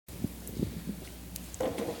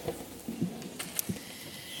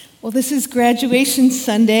Well, this is graduation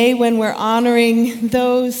Sunday when we're honoring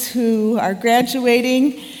those who are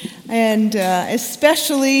graduating and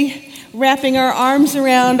especially wrapping our arms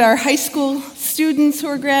around our high school students who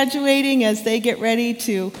are graduating as they get ready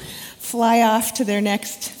to fly off to their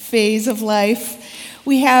next phase of life.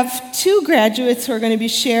 We have two graduates who are going to be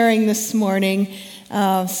sharing this morning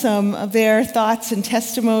some of their thoughts and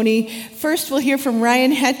testimony. First, we'll hear from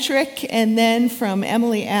Ryan Hetrick and then from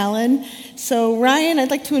Emily Allen. So, Ryan, I'd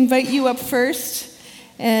like to invite you up first,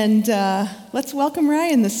 and let's welcome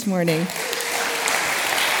Ryan this morning.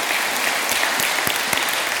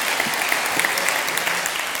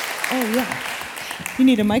 Oh, yeah. You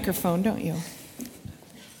need a microphone, don't you?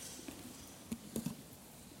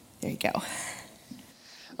 There you go.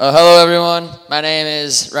 Hello, everyone. My name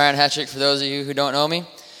is Ryan Hetrick, for those of you who don't know me.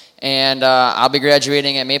 And I'll be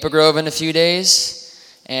graduating at Maple Grove in a few days.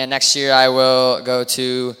 And next year I will go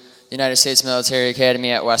to the United States Military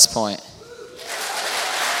Academy at West Point.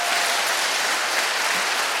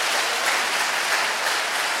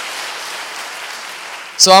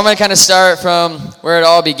 So I'm going to kind of start from where it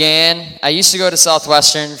all began. I used to go to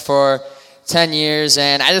Southwestern for 10 years,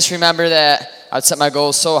 and I just remember that I'd set my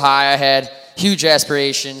goals so high. I had huge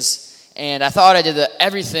aspirations, and I thought I did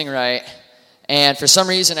everything right. And for some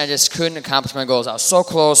reason, I just couldn't accomplish my goals. I was so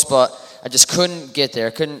close, but I just couldn't get there.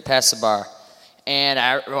 I couldn't pass the bar. And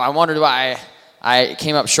I wondered why I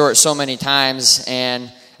came up short so many times,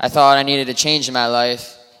 and I thought I needed a change in my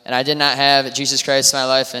life. And I did not have Jesus Christ in my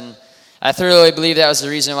life, and I thoroughly believe that was the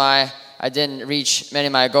reason why I didn't reach many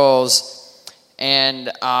of my goals.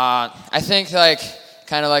 And I think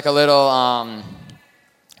kind of like a little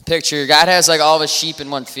picture. God has like all of his sheep in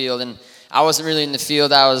one field, and I wasn't really in the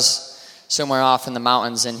field. I was somewhere off in the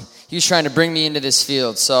mountains, and he was trying to bring me into this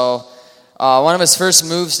field. So one of his first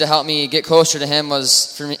moves to help me get closer to him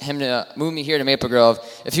was for him to move me here to Maple Grove.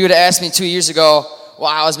 If you would have asked me 2 years ago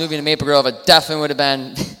why I was moving to Maple Grove, it definitely would have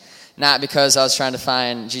been not because I was trying to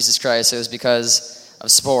find Jesus Christ. It was because of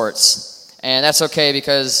sports. And that's okay,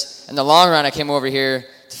 because in the long run, I came over here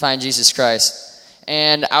to find Jesus Christ.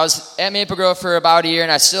 And I was at Maple Grove for about a year,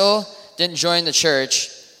 and I still didn't join the church.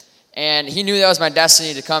 And he knew that was my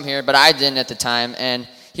destiny to come here, but I didn't at the time. And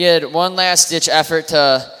he had one last-ditch effort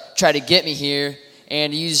to try to get me here,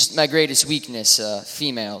 and he used my greatest weakness,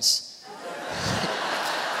 females.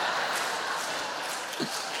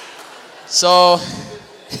 So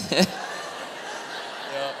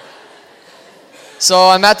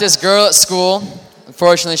I met this girl at school.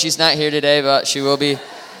 Unfortunately, she's not here today, but she will be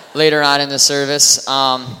later on in the service.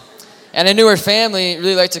 And I knew her family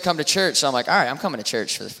really liked to come to church, so I'm like, all right, I'm coming to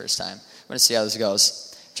church for the first time. I'm going to see how this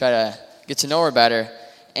goes. Try to get to know her better.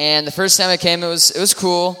 And the first time I came, it was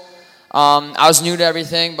cool. I was new to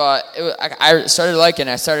everything, but I started liking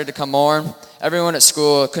it. I started to come more. Everyone at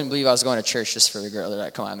school couldn't believe I was going to church just for the girl. They're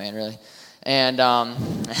like, come on, man, really? And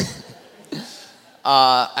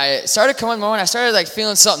I started coming more, and I started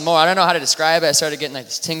feeling something more. I don't know how to describe it. I started getting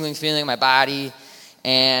this tingling feeling in my body,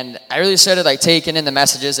 and I really started taking in the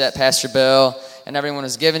messages that Pastor Bill and everyone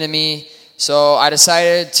was giving to me. So I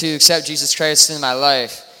decided to accept Jesus Christ in my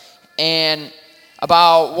life. And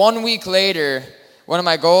about 1 week later, one of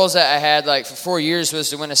my goals that I had for 4 years was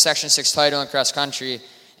to win a Section 6 title in cross country,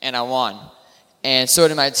 and I won. And so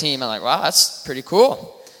did my team. I'm like, wow, that's pretty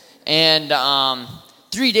cool. And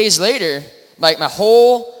 3 days later, my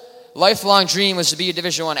whole lifelong dream was to be a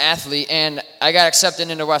Division I athlete, and I got accepted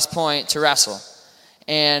into West Point to wrestle.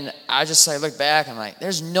 And I just look back, I'm like,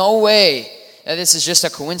 there's no way that this is just a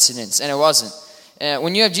coincidence, and it wasn't.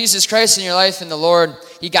 When you have Jesus Christ in your life and the Lord,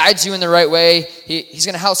 he guides you in the right way. He's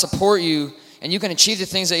going to help support you, and you can achieve the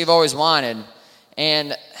things that you've always wanted.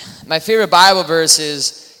 And my favorite Bible verse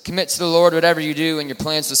is, commit to the Lord whatever you do, and your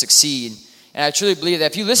plans will succeed. And I truly believe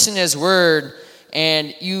that if you listen to his word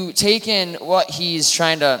and you take in what he's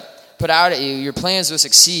trying to put out at you, your plans will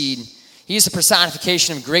succeed. He's the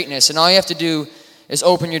personification of greatness, and all you have to do is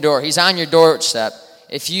open your door. He's on your doorstep.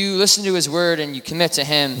 If you listen to his word and you commit to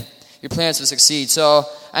him, your plans will succeed. So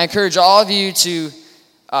I encourage all of you to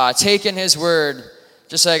take in his word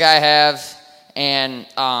just like I have, and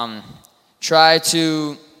try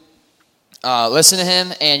to listen to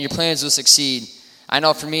him, and your plans will succeed. I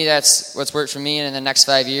know for me that's what's worked for me, and in the next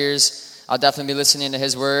 5 years, I'll definitely be listening to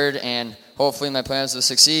his word, and hopefully my plans will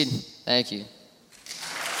succeed. Thank you.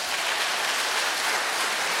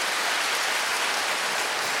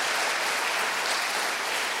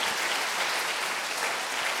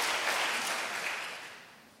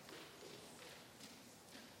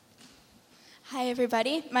 Hi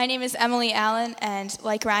everybody. My name is Emily Allen, and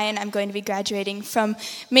like Ryan, I'm going to be graduating from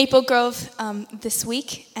Maple Grove this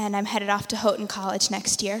week, and I'm headed off to Houghton College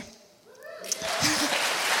next year.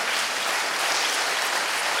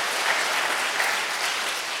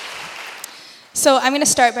 So I'm going to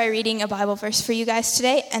start by reading a Bible verse for you guys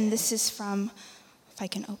today, and this is from, if I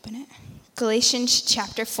can open it, Galatians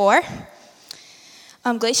chapter 4.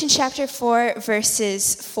 Galatians chapter 4,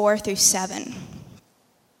 verses 4 through 7.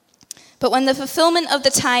 But when the fulfillment of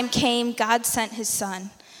the time came, God sent his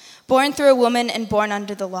Son, born through a woman and born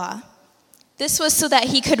under the law. This was so that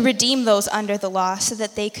he could redeem those under the law, so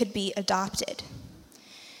that they could be adopted.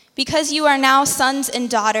 Because you are now sons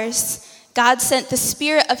and daughters, God sent the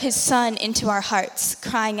Spirit of his Son into our hearts,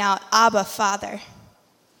 crying out, Abba, Father.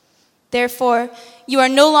 Therefore, you are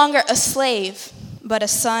no longer a slave, but a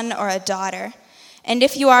son or a daughter. And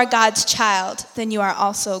if you are God's child, then you are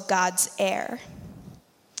also God's heir.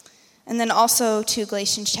 And then also to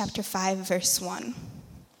Galatians chapter 5, verse 1.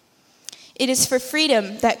 It is for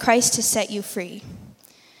freedom that Christ has set you free.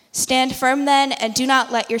 Stand firm then, and do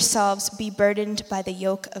not let yourselves be burdened by the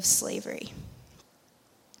yoke of slavery.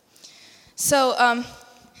 So,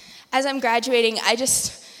 as I'm graduating,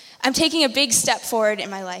 I'm taking a big step forward in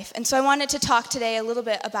my life. And so I wanted to talk today a little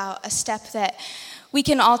bit about a step that we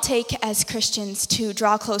can all take as Christians to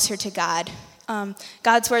draw closer to God.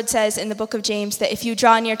 God's word says in the book of James that if you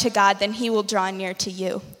draw near to God, then he will draw near to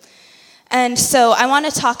you. And so I want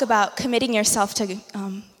to talk about committing yourself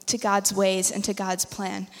to God's ways and to God's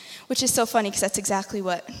plan, which is so funny because that's exactly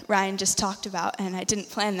what Ryan just talked about, and I didn't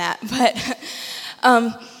plan that.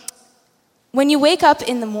 But when you wake up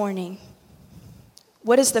in the morning,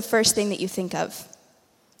 what is the first thing that you think of?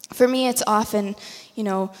 For me, it's often,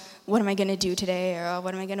 what am I going to do today, or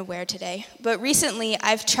what am I going to wear today? But recently,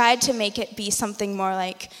 I've tried to make it be something more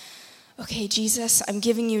like, okay, Jesus, I'm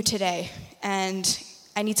giving you today, and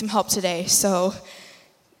I need some help today, so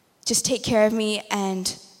just take care of me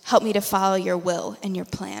and help me to follow your will and your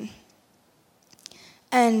plan.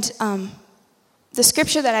 And the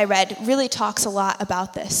scripture that I read really talks a lot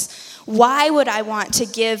about this. Why would I want to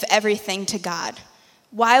give everything to God?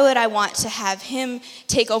 Why would I want to have him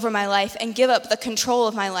take over my life and give up the control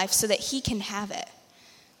of my life so that he can have it?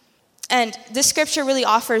 And this scripture really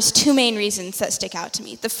offers two main reasons that stick out to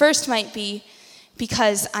me. The first might be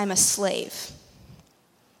because I'm a slave.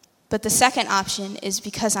 But the second option is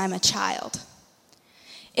because I'm a child.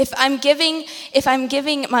 If I'm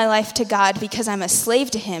giving my life to God because I'm a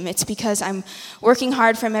slave to him, it's because I'm working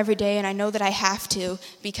hard for him every day, and I know that I have to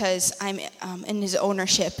because I'm in his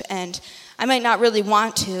ownership, and I might not really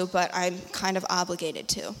want to, but I'm kind of obligated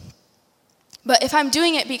to. But if I'm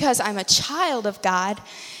doing it because I'm a child of God,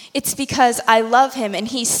 it's because I love him and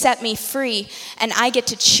he set me free, and I get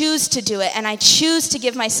to choose to do it, and I choose to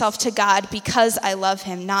give myself to God because I love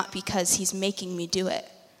him, not because he's making me do it.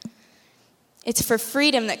 It's for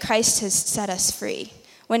freedom that Christ has set us free.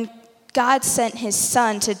 When God sent his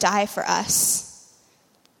Son to die for us,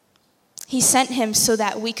 he sent him so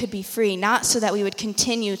that we could be free, not so that we would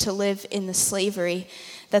continue to live in the slavery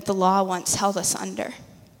that the law once held us under.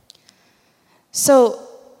 So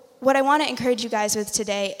what I want to encourage you guys with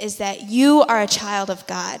today is that you are a child of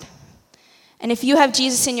God. And if you have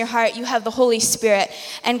Jesus in your heart, you have the Holy Spirit,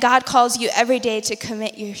 and God calls you every day to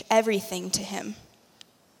commit your everything to him.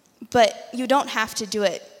 But you don't have to do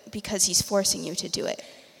it because he's forcing you to do it.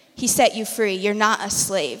 He set you free. You're not a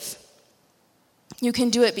slave. You can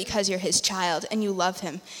do it because you're his child and you love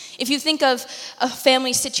him. If you think of a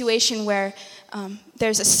family situation where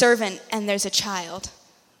there's a servant and there's a child,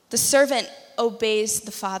 the servant obeys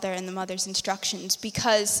the father and the mother's instructions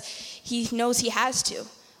because he knows he has to.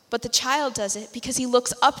 But the child does it because he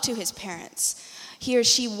looks up to his parents. He or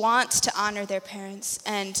she wants to honor their parents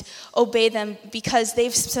and obey them because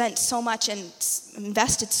they've spent so much and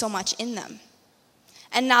invested so much in them.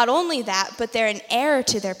 And not only that, but they're an heir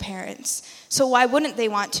to their parents. So why wouldn't they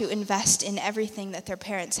want to invest in everything that their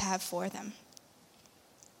parents have for them?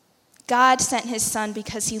 God sent his Son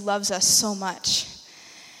because he loves us so much.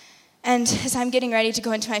 And as I'm getting ready to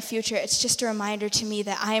go into my future, it's just a reminder to me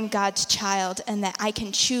that I am God's child and that I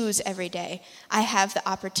can choose every day. I have the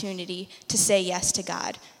opportunity to say yes to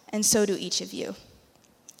God, and so do each of you.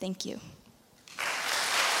 Thank you.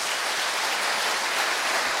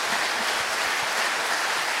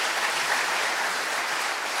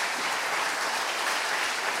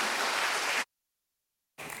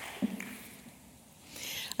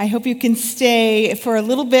 I hope you can stay for a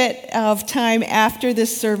little bit of time after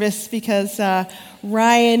this service because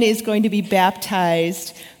Ryan is going to be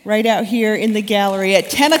baptized right out here in the gallery at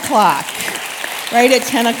 10 o'clock. Right at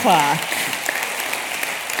 10 o'clock.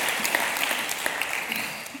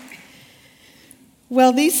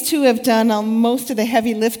 Well, these two have done most of the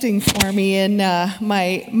heavy lifting for me in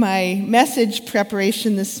my message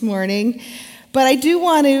preparation this morning. But I do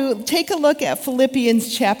want to take a look at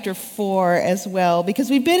Philippians chapter 4 as well, because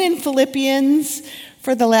we've been in Philippians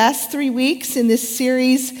for the last 3 weeks in this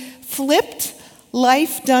series, Flipped,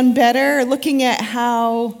 Life Done Better, looking at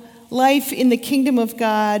how life in the kingdom of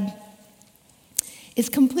God is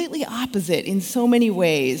completely opposite in so many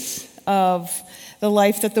ways of the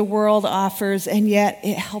life that the world offers, and yet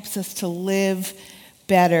it helps us to live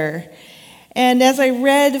better. And as I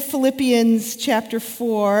read Philippians chapter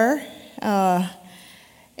 4,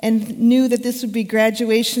 and knew that this would be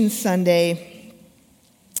graduation Sunday,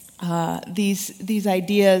 these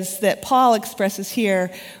ideas that Paul expresses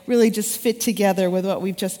here really just fit together with what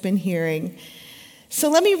we've just been hearing.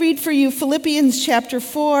 So let me read for you Philippians chapter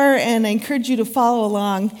 4, and I encourage you to follow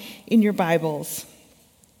along in your Bibles.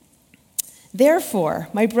 Therefore,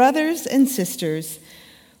 my brothers and sisters,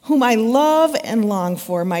 whom I love and long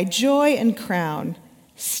for, my joy and crown,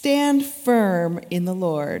 stand firm in the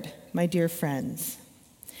Lord, my dear friends.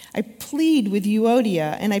 I plead with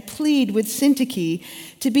Euodia and I plead with Syntyche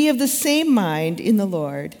to be of the same mind in the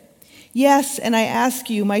Lord. Yes, and I ask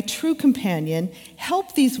you, my true companion,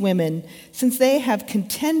 help these women, since they have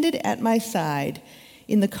contended at my side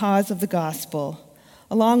in the cause of the gospel,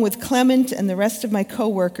 along with Clement and the rest of my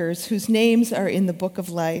co-workers whose names are in the book of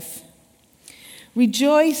life.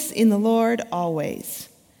 Rejoice in the Lord always.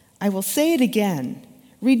 I will say it again.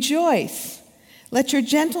 Rejoice. Let your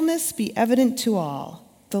gentleness be evident to all.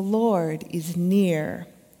 The Lord is near.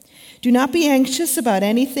 Do not be anxious about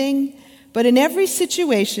anything, but in every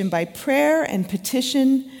situation, by prayer and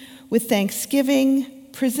petition, with thanksgiving,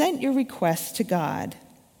 present your requests to God.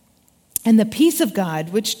 And the peace of God,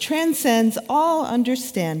 which transcends all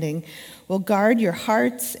understanding, will guard your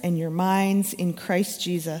hearts and your minds in Christ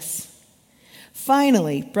Jesus.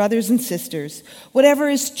 Finally, brothers and sisters, whatever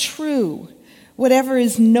is true, whatever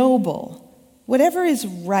is noble, whatever is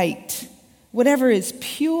right, whatever is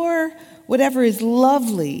pure, whatever is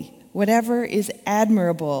lovely, whatever is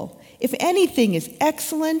admirable, if anything is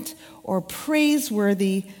excellent or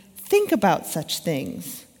praiseworthy, think about such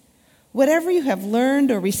things. Whatever you have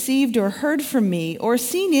learned or received or heard from me or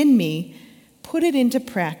seen in me, put it into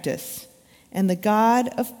practice, and the God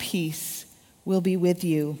of peace will be with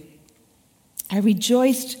you. I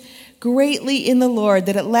rejoiced greatly in the Lord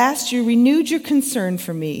that at last you renewed your concern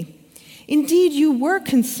for me. Indeed, you were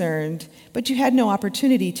concerned, but you had no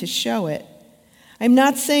opportunity to show it. I'm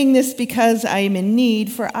not saying this because I am in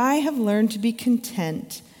need, for I have learned to be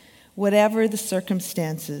content, whatever the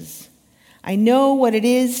circumstances. I know what it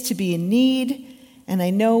is to be in need, and I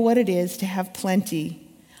know what it is to have plenty.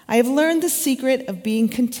 I have learned the secret of being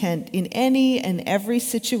content in any and every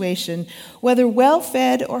situation, whether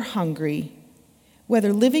well-fed or hungry,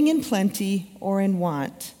 whether living in plenty or in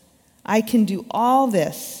want. I can do all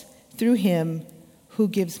this through him who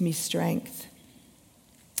gives me strength.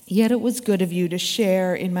 Yet it was good of you to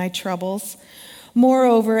share in my troubles.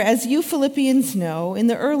 Moreover, as you Philippians know, in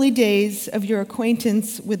the early days of your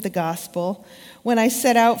acquaintance with the gospel, when I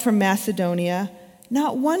set out from Macedonia,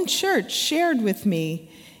 not one church shared with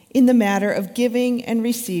me in the matter of giving and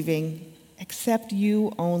receiving, except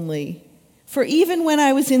you only. For even when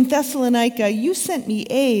I was in Thessalonica, you sent me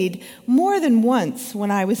aid more than once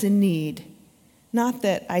when I was in need. Not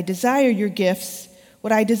that I desire your gifts.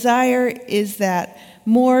 What I desire is that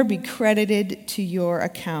more be credited to your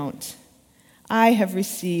account. I have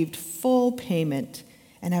received full payment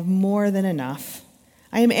and have more than enough.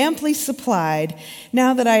 I am amply supplied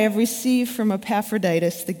now that I have received from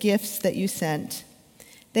Epaphroditus the gifts that you sent.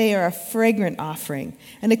 They are a fragrant offering,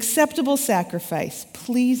 an acceptable sacrifice,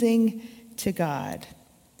 pleasing to God.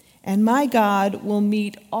 And my God will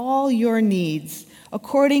meet all your needs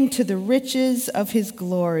according to the riches of his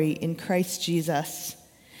glory in Christ Jesus.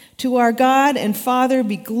 To our God and Father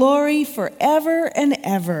be glory forever and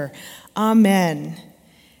ever. Amen.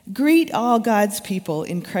 Greet all God's people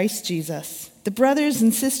in Christ Jesus. The brothers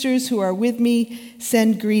and sisters who are with me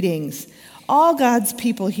send greetings. All God's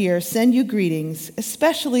people here send you greetings,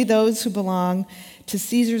 especially those who belong to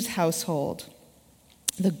Caesar's household.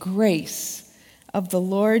 The grace of the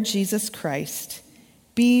Lord Jesus Christ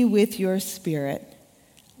be with your spirit.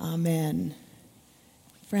 Amen.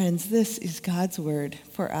 Friends, this is God's word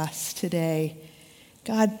for us today.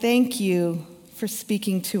 God, thank you for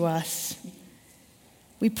speaking to us.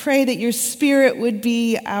 We pray that your Spirit would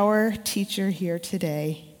be our teacher here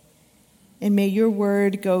today, and may your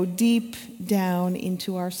word go deep down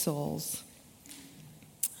into our souls.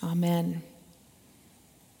 Amen.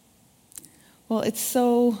 Well, it's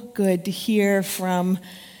so good to hear from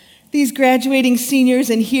these graduating seniors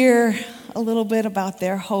and hear a little bit about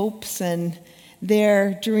their hopes and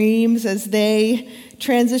their dreams as they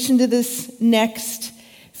transition to this next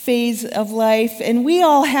phase of life. And we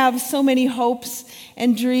all have so many hopes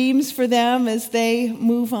and dreams for them as they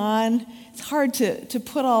move on. It's hard to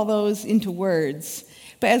put all those into words.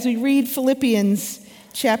 But as we read Philippians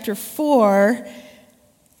chapter 4,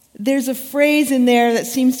 there's a phrase in there that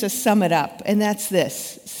seems to sum it up, and that's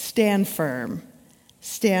this: stand firm.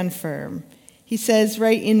 Stand firm. He says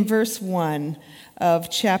right in verse 1 of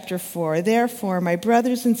chapter 4, "Therefore, my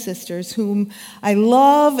brothers and sisters, whom I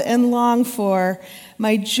love and long for,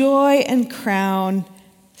 my joy and crown,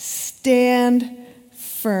 stand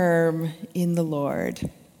firm in the Lord."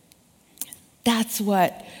 That's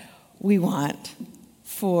what we want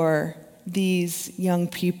for these young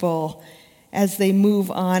people as they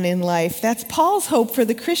move on in life. That's Paul's hope for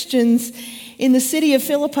the Christians in the city of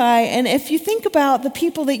Philippi. And if you think about the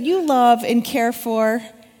people that you love and care for,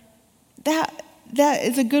 that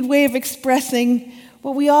is a good way of expressing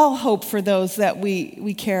what we all hope for those that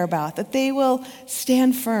we care about, that they will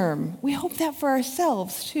stand firm. We hope that for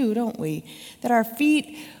ourselves too, don't we? That our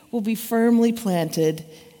feet will be firmly planted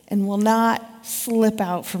and will not slip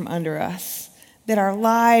out from under us, that our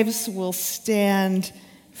lives will stand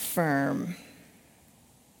firm.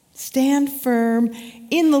 Stand firm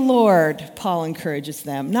in the Lord, Paul encourages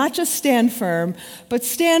them. Not just stand firm, but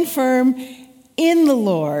stand firm in the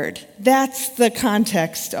Lord. That's the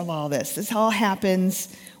context of all this. This all happens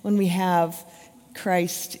when we have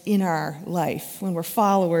Christ in our life, when we're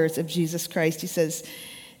followers of Jesus Christ. He says,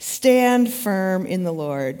 stand firm in the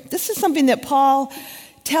Lord. This is something that Paul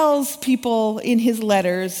tells people in his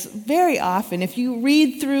letters very often. If you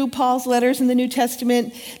read through Paul's letters in the New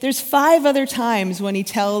Testament, there's 5 other times when he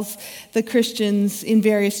tells the Christians in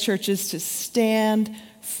various churches to stand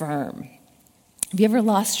firm. Have you ever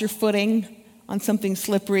lost your footing on something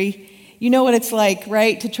slippery? You know what it's like,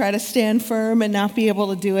 right, to try to stand firm and not be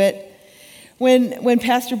able to do it. When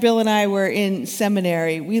Pastor Bill and I were in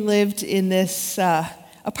seminary, we lived in this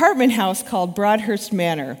apartment house called Broadhurst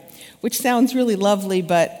Manor, which sounds really lovely,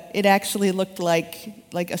 but it actually looked like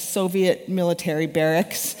a Soviet military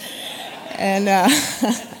barracks. And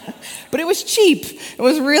but it was cheap. It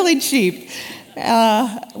was really cheap.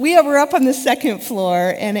 We were up on the 2nd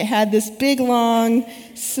floor, and it had this big, long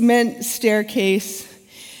cement staircase.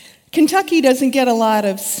 Kentucky doesn't get a lot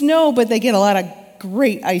of snow, but they get a lot of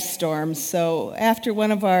great ice storms. So after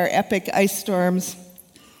one of our epic ice storms,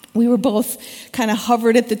 we were both kind of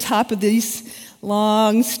hovered at the top of these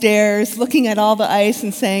long stairs, looking at all the ice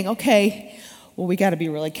and saying, okay, well, we got to be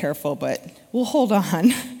really careful, but we'll hold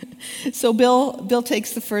on. So Bill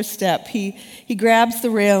takes the first step. He grabs the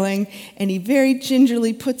railing, and he very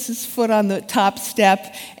gingerly puts his foot on the top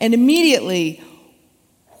step, and immediately,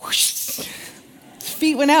 whoosh, his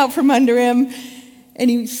feet went out from under him, and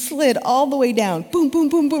he slid all the way down. Boom, boom,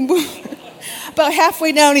 boom, boom, boom. About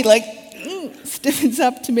halfway down, he stiffens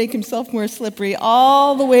up to make himself more slippery,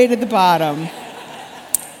 all the way to the bottom.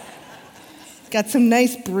 Got some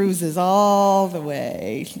nice bruises all the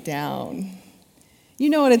way down. You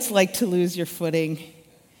know what it's like to lose your footing.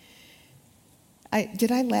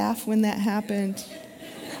 Did I laugh when that happened?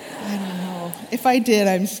 I don't know. If I did,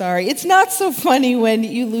 I'm sorry. It's not so funny when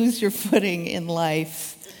you lose your footing in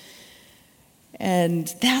life. And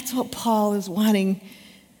that's what Paul is wanting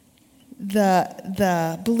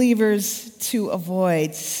the believers to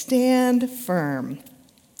avoid. Stand firm.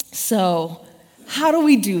 So, how do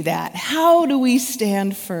we do that? How do we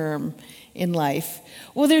stand firm in life?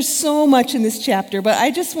 Well, there's so much in this chapter, but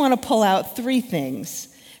I just want to pull out 3 things.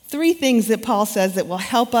 3 things that Paul says that will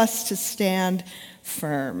help us to stand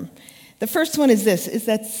firm. The first one is this, is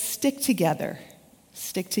that stick together.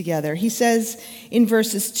 Stick together. He says in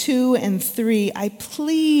verses 2 and 3, I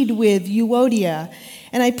plead with Euodia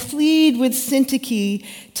and I plead with Syntyche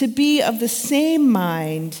to be of the same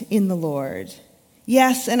mind in the Lord.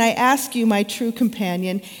 Yes, and I ask you, my true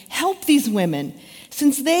companion, help these women,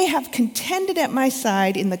 since they have contended at my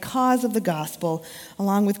side in the cause of the gospel,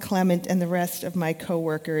 along with Clement and the rest of my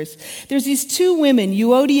co-workers. There's these 2 women,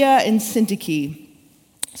 Euodia and Syntyche.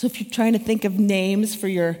 So if you're trying to think of names for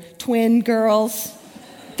your twin girls,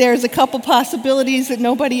 there's a couple possibilities that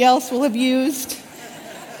nobody else will have used.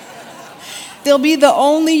 They'll be the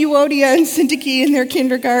only Euodia and Syntyche in their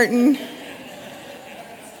kindergarten.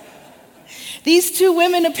 These 2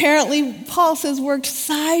 women apparently, Paul says, worked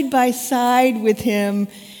side by side with him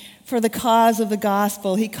for the cause of the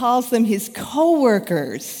gospel. He calls them his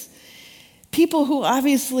co-workers, people who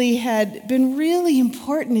obviously had been really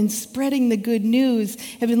important in spreading the good news,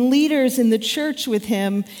 have been leaders in the church with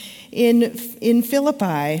him in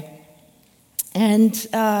Philippi. And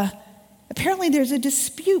apparently there's a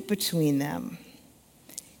dispute between them.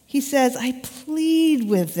 He says, I plead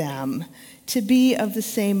with them to be of the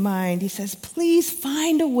same mind. He says, please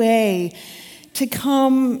find a way to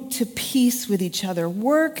come to peace with each other.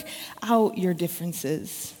 Work out your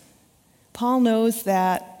differences. Paul knows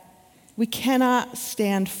that we cannot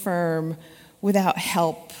stand firm without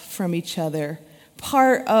help from each other.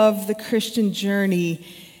 Part of the Christian journey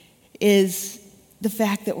is the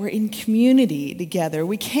fact that we're in community together.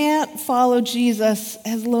 We can't follow Jesus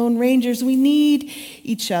as lone rangers. We need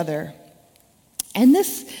each other. And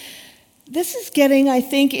this is getting, I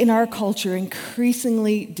think, in our culture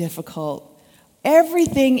increasingly difficult.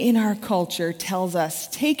 Everything in our culture tells us,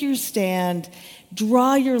 take your stand,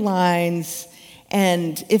 draw your lines,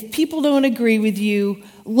 and if people don't agree with you,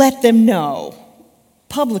 let them know,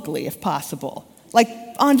 publicly if possible. Like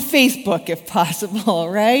on Facebook if possible,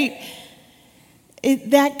 right?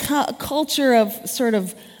 That culture of sort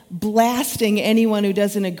of blasting anyone who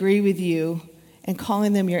doesn't agree with you and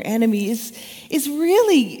calling them your enemy is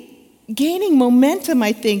really gaining momentum,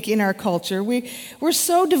 I think, in our culture. We're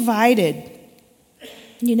so divided.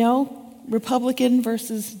 You know, Republican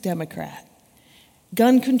versus Democrat.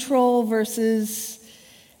 Gun control versus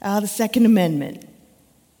the Second Amendment.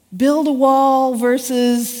 Build a wall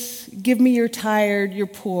versus give me you're tired, you're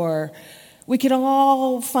poor. We can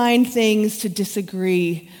all find things to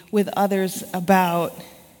disagree with others about.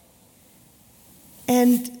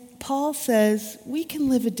 And Paul says we can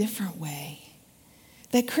live a different way.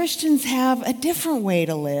 That Christians have a different way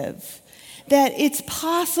to live. That it's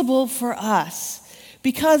possible for us,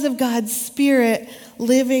 because of God's Spirit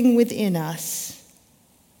living within us,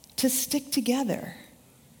 to stick together.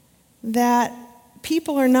 That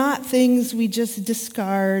people are not things we just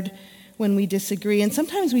discard when we disagree. And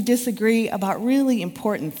sometimes we disagree about really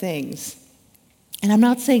important things. And I'm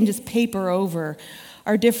not saying just paper over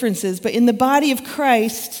our differences, but in the body of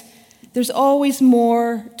Christ, there's always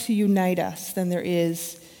more to unite us than there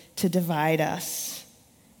is to divide us.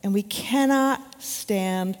 And we cannot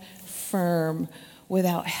stand firm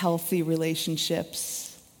without healthy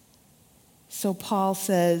relationships. So Paul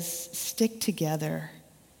says, stick together.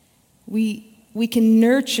 We can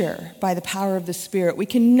nurture by the power of the Spirit. We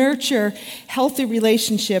can nurture healthy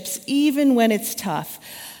relationships even when it's tough.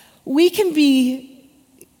 We can be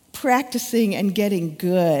practicing and getting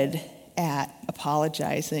good at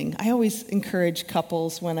apologizing. I always encourage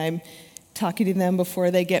couples when I'm talking to them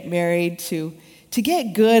before they get married to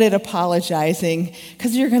get good at apologizing,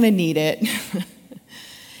 because you're going to need it.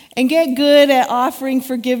 And get good at offering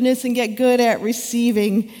forgiveness and get good at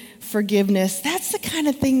receiving forgiveness. That's the kind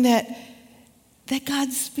of thing that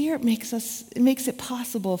God's Spirit makes it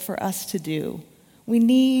possible for us to do. We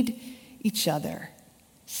need each other.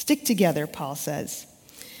 Stick together, Paul says.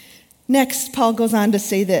 Next, Paul goes on to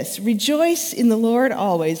say this, rejoice in the Lord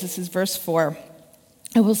always. This is verse 4.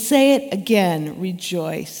 I will say it again,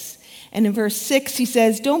 rejoice. And in verse 6, he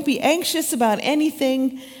says, don't be anxious about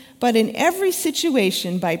anything, but in every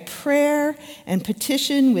situation, by prayer and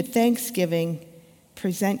petition with thanksgiving,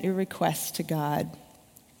 present your requests to God.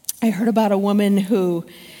 I heard about a woman who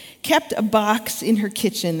kept a box in her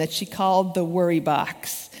kitchen that she called the worry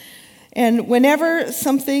box. And whenever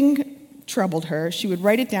something troubled her, she would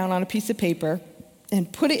write it down on a piece of paper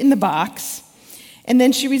and put it in the box. And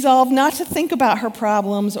then she resolved not to think about her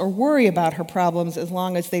problems or worry about her problems as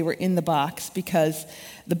long as they were in the box, because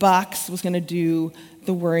the box was going to do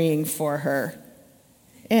the worrying for her.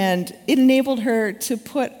 And it enabled her to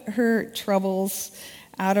put her troubles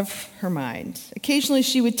out of her mind. Occasionally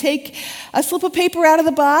she would take a slip of paper out of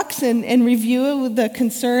the box and review it with the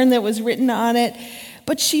concern that was written on it.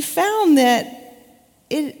 But she found that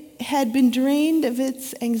it had been drained of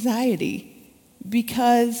its anxiety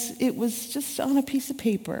because it was just on a piece of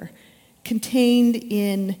paper contained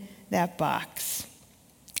in that box.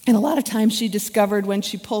 And a lot of times she discovered when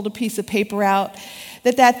she pulled a piece of paper out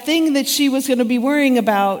that thing that she was going to be worrying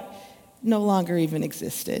about no longer even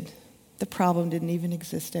existed. The problem didn't even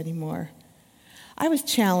exist anymore. I was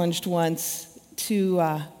challenged once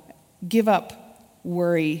to give up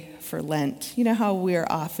worry for Lent. You know how we're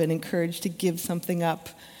often encouraged to give something up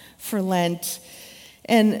for Lent.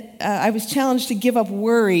 And I was challenged to give up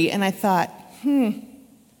worry, and I thought,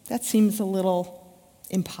 that seems a little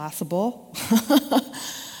impossible.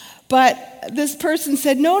 But this person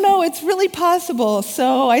said, no, it's really possible.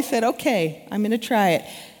 So I said, okay, I'm going to try it.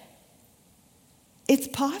 It's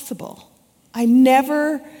possible. I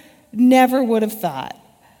never would have thought.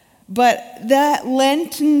 But that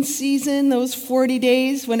Lenten season, those 40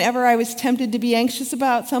 days, whenever I was tempted to be anxious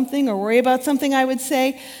about something or worry about something, I would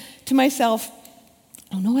say to myself,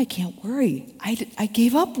 oh no, I can't worry. I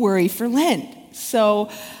gave up worry for Lent. So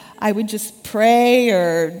I would just pray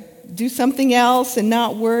or do something else and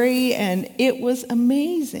not worry, and it was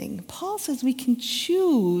amazing. Paul says we can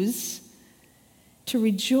choose to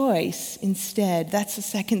rejoice instead. That's the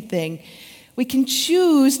second thing. We can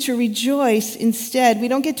choose to rejoice instead. We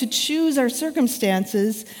don't get to choose our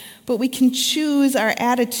circumstances, but we can choose our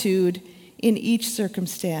attitude in each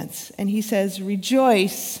circumstance. And he says,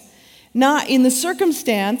 rejoice, not in the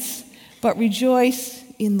circumstance, but rejoice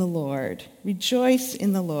in the Lord. Rejoice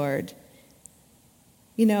in the Lord.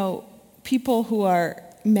 You know, people who are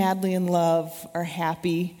madly in love are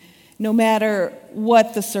happy, no matter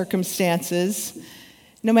what the circumstances,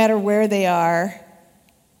 no matter where they are.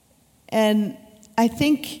 And I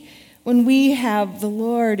think when we have the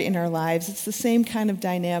Lord in our lives, it's the same kind of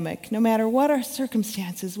dynamic. No matter what our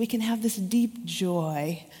circumstances, we can have this deep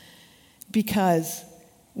joy because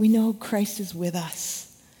we know Christ is with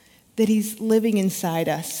us, that he's living inside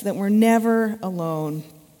us, that we're never alone.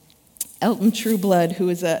 Elton Trueblood, who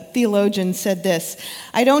is a theologian, said this,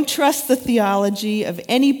 "I don't trust the theology of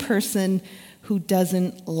any person who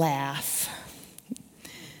doesn't laugh."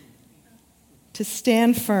 To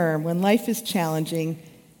stand firm when life is challenging,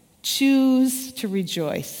 choose to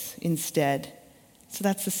rejoice instead. So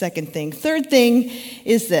that's the second thing. Third thing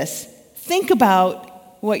is this. Think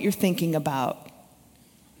about what you're thinking about.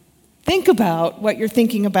 Think about what you're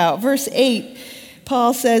thinking about. Verse 8,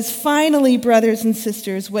 Paul says, "Finally, brothers and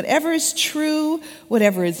sisters, whatever is true,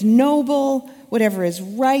 whatever is noble, whatever is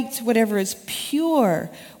right, whatever is pure,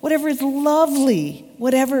 whatever is lovely,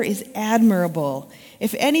 whatever is admirable,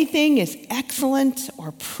 if anything is excellent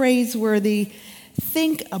or praiseworthy,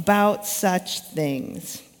 think about such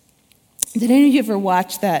things." Did any of you ever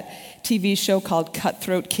watch that TV show called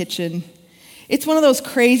Cutthroat Kitchen? It's one of those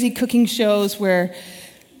crazy cooking shows where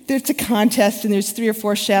there's a contest and there's 3 or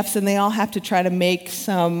 4 chefs and they all have to try to make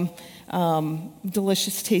some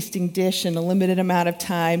delicious tasting dish in a limited amount of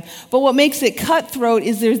time. But what makes it cutthroat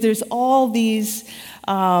is there's all these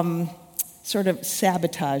sort of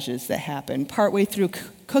sabotages that happen. Partway through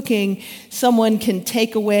cooking, someone can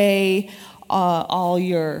take away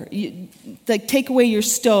take away your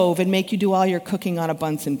stove and make you do all your cooking on a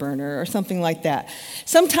Bunsen burner or something like that.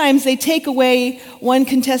 Sometimes they take away one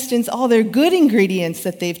contestant's all their good ingredients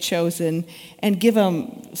that they've chosen and give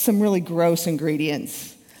them some really gross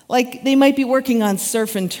ingredients. Like they might be working on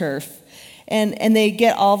surf and turf and they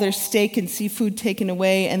get all their steak and seafood taken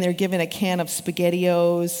away and they're given a can of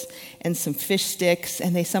SpaghettiOs and some fish sticks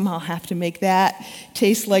and they somehow have to make that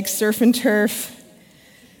taste like surf and turf.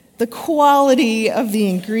 The quality of the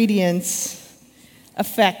ingredients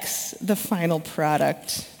affects the final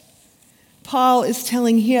product. Paul is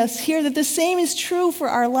telling us here that the same is true for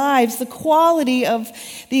our lives. The quality of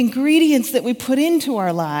the ingredients that we put into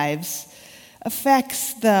our lives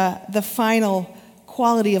affects the final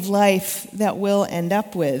quality of life that we'll end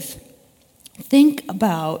up with. Think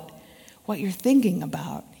about what you're thinking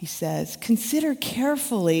about, he says. Consider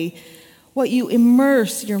carefully what you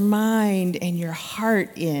immerse your mind and your heart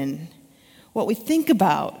in, what we think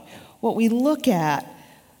about, what we look at,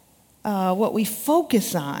 what we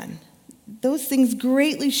focus on. Those things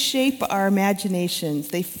greatly shape our imaginations.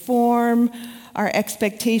 They form our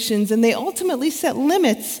expectations, and they ultimately set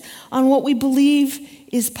limits on what we believe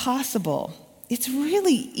is possible. It's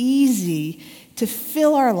really easy to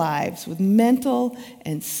fill our lives with mental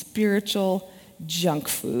and spiritual junk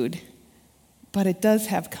food. But it does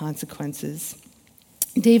have consequences.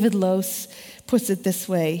 David Lose puts it this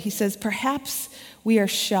way. He says, "Perhaps we are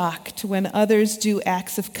shocked when others do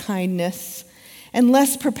acts of kindness and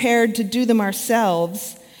less prepared to do them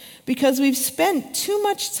ourselves because we've spent too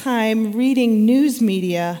much time reading news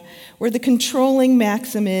media where the controlling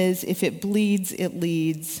maxim is, if it bleeds, it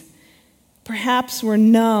leads. Perhaps we're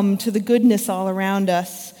numb to the goodness all around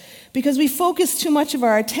us because we focus too much of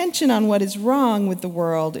our attention on what is wrong with the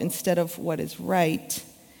world instead of what is right.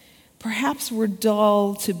 Perhaps we're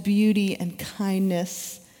dull to beauty and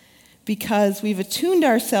kindness because we've attuned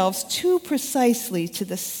ourselves too precisely to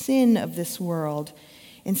the sin of this world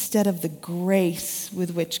instead of the grace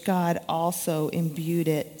with which God also imbued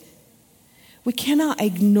it. We cannot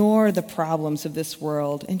ignore the problems of this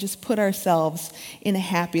world and just put ourselves in a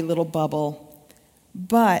happy little bubble,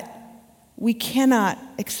 but we cannot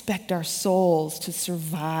expect our souls to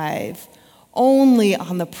survive only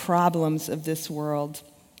on the problems of this world.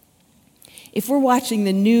 If we're watching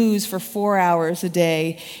the news for 4 hours a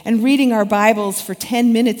day and reading our Bibles for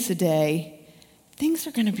 10 minutes a day, things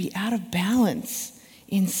are going to be out of balance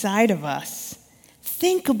inside of us.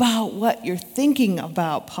 Think about what you're thinking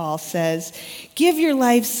about, Paul says. Give your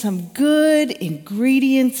life some good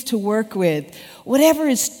ingredients to work with. Whatever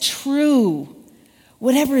is true,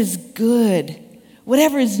 whatever is good,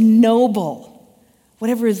 whatever is noble,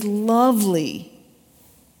 whatever is lovely,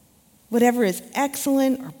 whatever is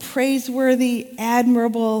excellent or praiseworthy,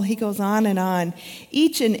 admirable, he goes on and on.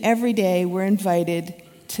 Each and every day we're invited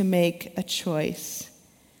to make a choice.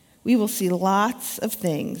 We will see lots of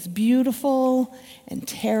things, beautiful and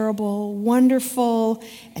terrible, wonderful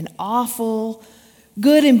and awful,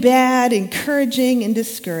 good and bad, encouraging and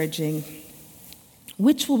discouraging.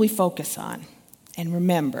 Which will we focus on and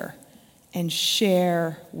remember and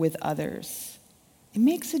share with others? It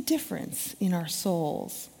makes a difference in our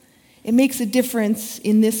souls. It makes a difference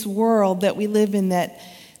in this world that we live in that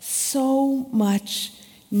so much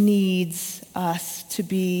needs us to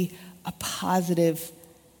be a positive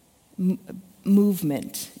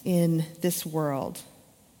movement in this world.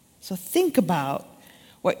 So think about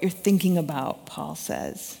what you're thinking about, Paul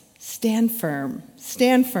says. Stand firm,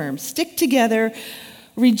 stick together,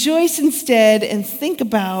 rejoice instead, and think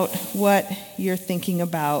about what you're thinking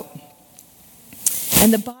about.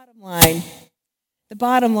 And the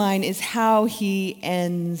bottom line is how he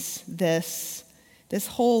ends this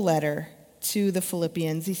whole letter to the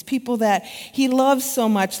Philippians, these people that he loves so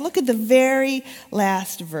much. Look at the very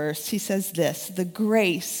last verse. He says this: the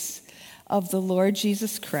grace of the Lord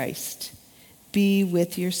Jesus Christ be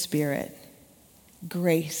with your spirit.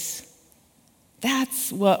 Grace.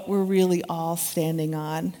 That's what we're really all standing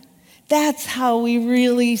on. That's how we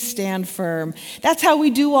really stand firm. That's how we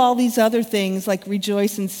do all these other things like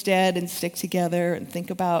rejoice instead and stick together and think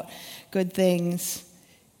about good things.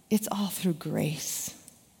 It's all through grace.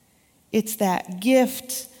 It's that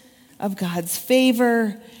gift of God's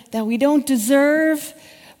favor that we don't deserve,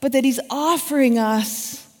 but that he's offering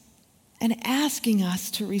us and asking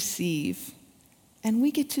us to receive. And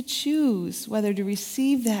we get to choose whether to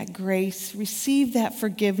receive that grace, receive that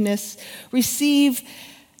forgiveness, receive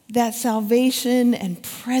that salvation and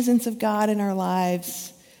presence of God in our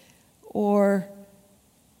lives, or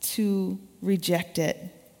to reject it.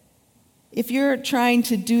 If you're trying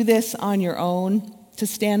to do this on your own, to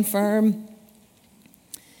stand firm,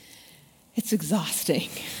 it's exhausting.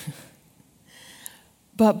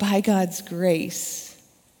 But by God's grace,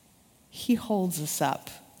 he holds us up.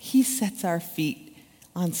 He sets our feet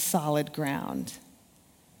on solid ground.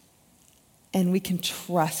 And we can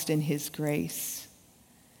trust in his grace.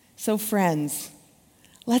 So friends,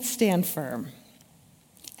 let's stand firm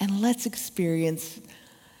and let's experience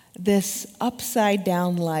this upside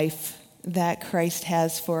down life that Christ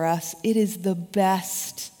has for us. It is the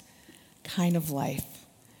best kind of life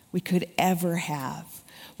we could ever have.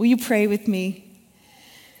 Will you pray with me?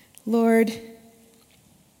 Lord,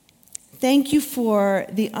 thank you for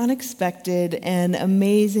the unexpected and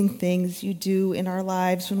amazing things you do in our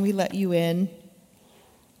lives when we let you in.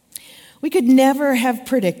 We could never have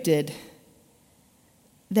predicted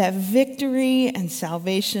that victory and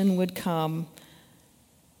salvation would come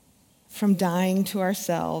from dying to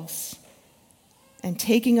ourselves and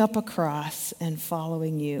taking up a cross and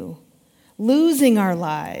following you, losing our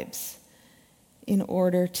lives in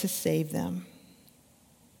order to save them.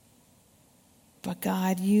 But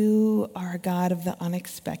God, you are a God of the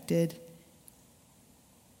unexpected.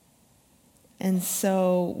 And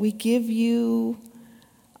so we give you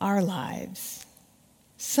our lives,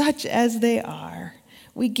 such as they are.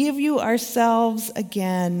 We give you ourselves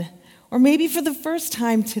again, or maybe for the first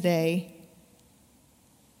time today.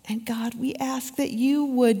 And God, we ask that you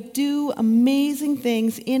would do amazing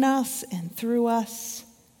things in us and through us.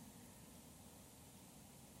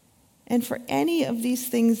 And for any of these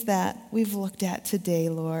things that we've looked at today,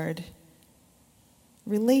 Lord,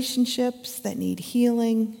 relationships that need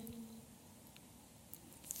healing,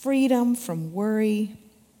 freedom from worry,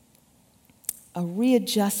 a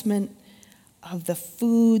readjustment of the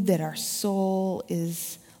food that our soul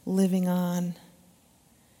is living on,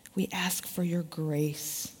 we ask for your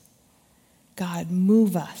grace. God,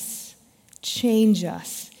 move us, change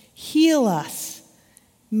us, heal us,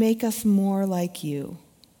 make us more like you.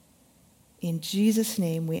 In Jesus'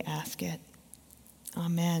 name we ask it.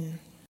 Amen.